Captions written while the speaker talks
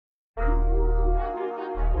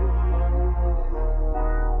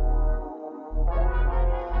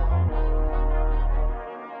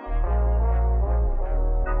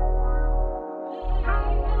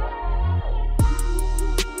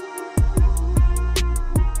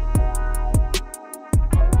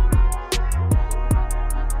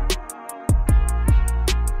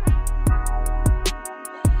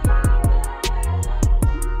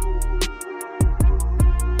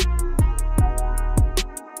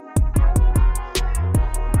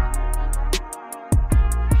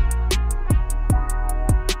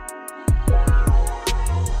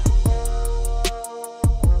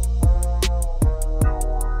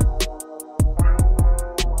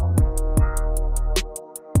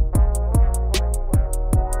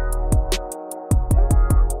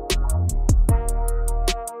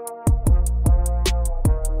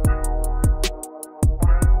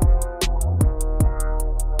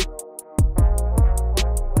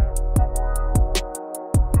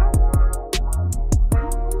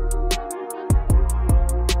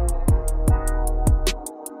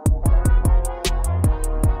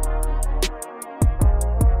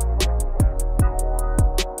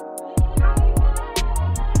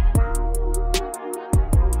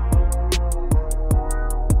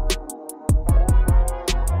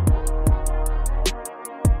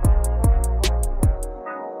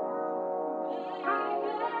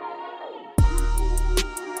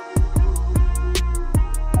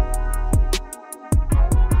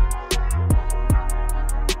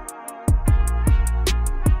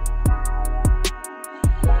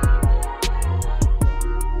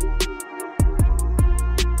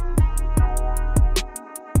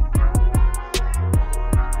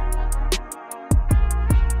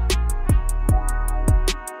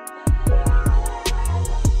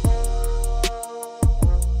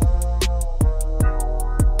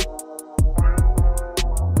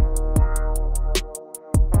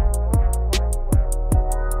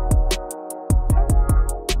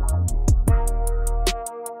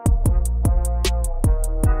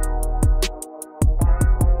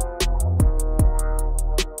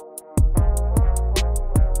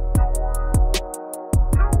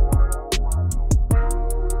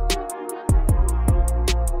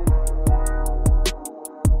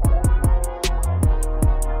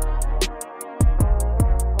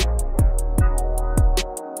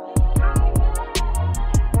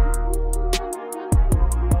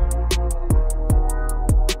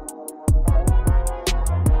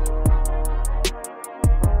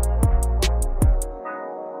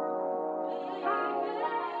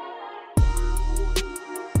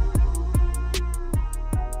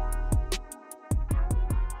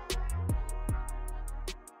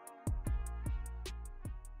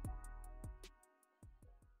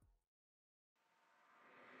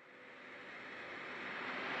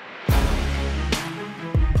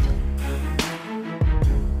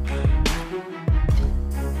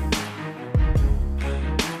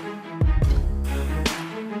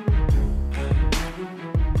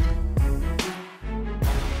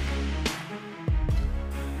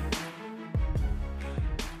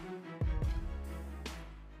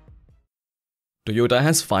Toyota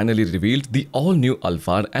has finally revealed the all-new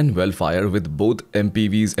Alphard and Vellfire with both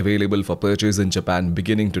MPVs available for purchase in Japan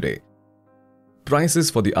beginning today. Prices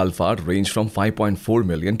for the Alphard range from 5.4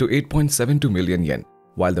 million to 8.72 million yen,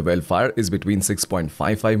 while the Vellfire is between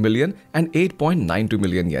 6.55 million and 8.92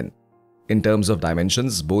 million yen. In terms of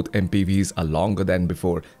dimensions, both MPVs are longer than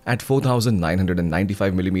before at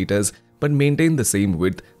 4,995 mm but maintain the same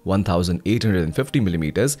width 1,850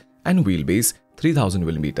 mm and wheelbase 3,000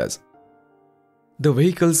 mm. The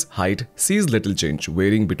vehicle's height sees little change,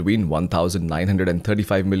 varying between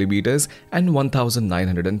 1,935 mm and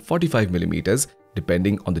 1,945 mm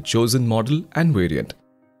depending on the chosen model and variant.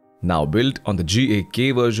 Now built on the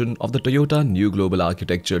GAK version of the Toyota New Global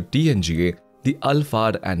Architecture TNGA, the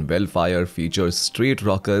Alphard and Vellfire features straight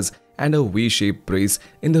rockers and a V-shaped brace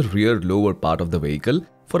in the rear lower part of the vehicle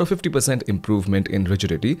for a 50% improvement in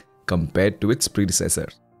rigidity compared to its predecessor.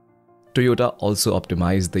 Toyota also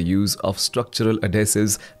optimized the use of structural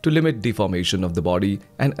adhesives to limit deformation of the body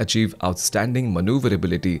and achieve outstanding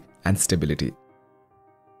maneuverability and stability.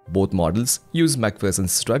 Both models use MacPherson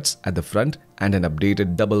struts at the front and an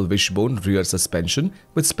updated double wishbone rear suspension,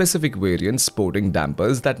 with specific variants sporting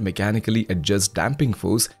dampers that mechanically adjust damping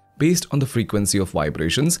force based on the frequency of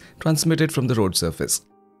vibrations transmitted from the road surface.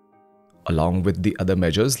 Along with the other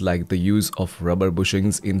measures like the use of rubber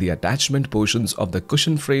bushings in the attachment portions of the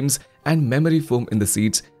cushion frames and memory foam in the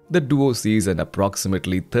seats, the Duo sees an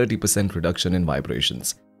approximately 30% reduction in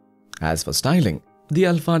vibrations. As for styling, the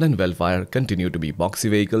Alphard and Vellfire continue to be boxy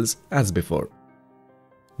vehicles as before.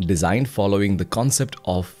 Designed following the concept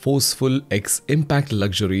of forceful X-impact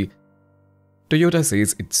luxury, Toyota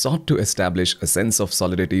says it sought to establish a sense of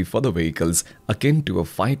solidity for the vehicles akin to a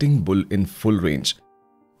fighting bull in full range.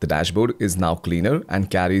 The dashboard is now cleaner and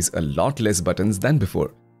carries a lot less buttons than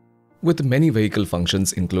before, with many vehicle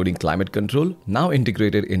functions including climate control now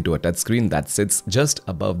integrated into a touchscreen that sits just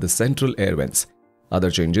above the central air vents. Other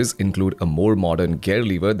changes include a more modern gear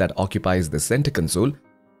lever that occupies the center console,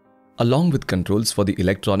 along with controls for the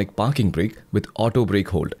electronic parking brake with auto brake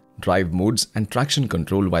hold, drive modes and traction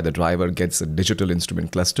control, while the driver gets a digital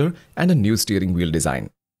instrument cluster and a new steering wheel design.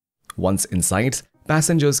 Once inside,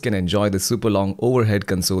 passengers can enjoy the super long overhead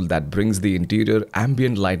console that brings the interior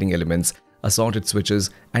ambient lighting elements, assorted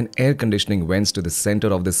switches and air conditioning vents to the center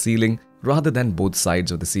of the ceiling rather than both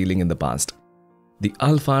sides of the ceiling in the past. The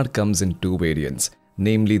Alphard comes in two variants,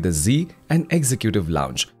 namely the Z and Executive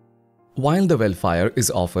Lounge. While the Vellfire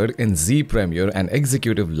is offered in Z Premier and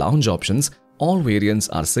Executive Lounge options, all variants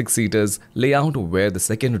are 6-seaters layout where the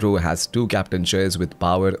second row has 2 captain chairs with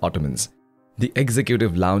power ottomans. The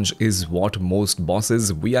Executive Lounge is what most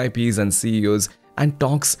bosses, VIPs and CEOs and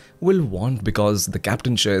talks will want because the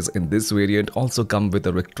captain chairs in this variant also come with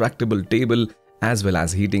a retractable table as well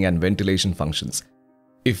as heating and ventilation functions.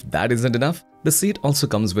 If that isn't enough, the seat also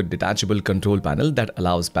comes with detachable control panel that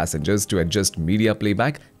allows passengers to adjust media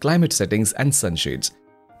playback, climate settings and sunshades.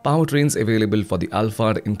 Powertrains available for the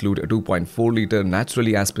Alphard include a 2.4-liter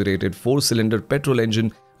naturally aspirated 4-cylinder petrol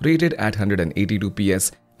engine rated at 182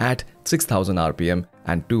 PS at 6,000 rpm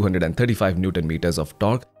and 235 Nm of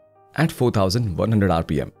torque at 4,100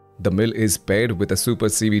 rpm. The mill is paired with a Super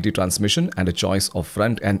CVT transmission and a choice of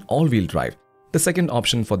front and all-wheel drive. The second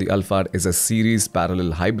option for the Alphard is a series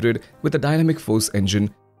parallel hybrid with a dynamic force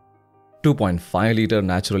engine, 2.5-liter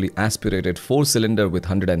naturally aspirated 4-cylinder with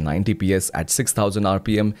 190 PS at 6,000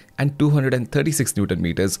 rpm and 236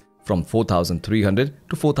 Nm from 4,300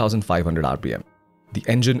 to 4,500 rpm. The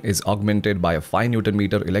engine is augmented by a 5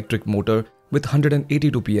 Nm electric motor with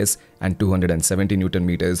 182 PS and 270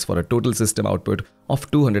 Nm for a total system output of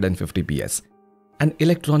 250 PS. An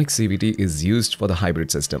electronic CVT is used for the hybrid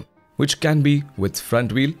system, which can be with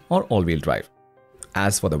front wheel or all-wheel drive.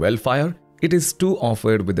 As for the Vellfire, it is too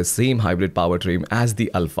offered with the same hybrid powertrain as the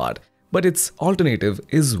Alphard, but its alternative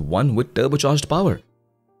is one with turbocharged power.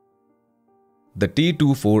 The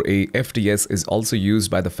T24A FTS is also used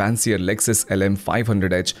by the fancier Lexus LM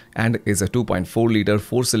 500h and is a 2.4-liter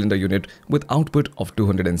 4-cylinder unit with output of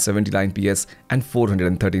 279 PS and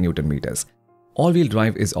 430 Nm. All-wheel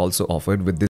drive is also offered with this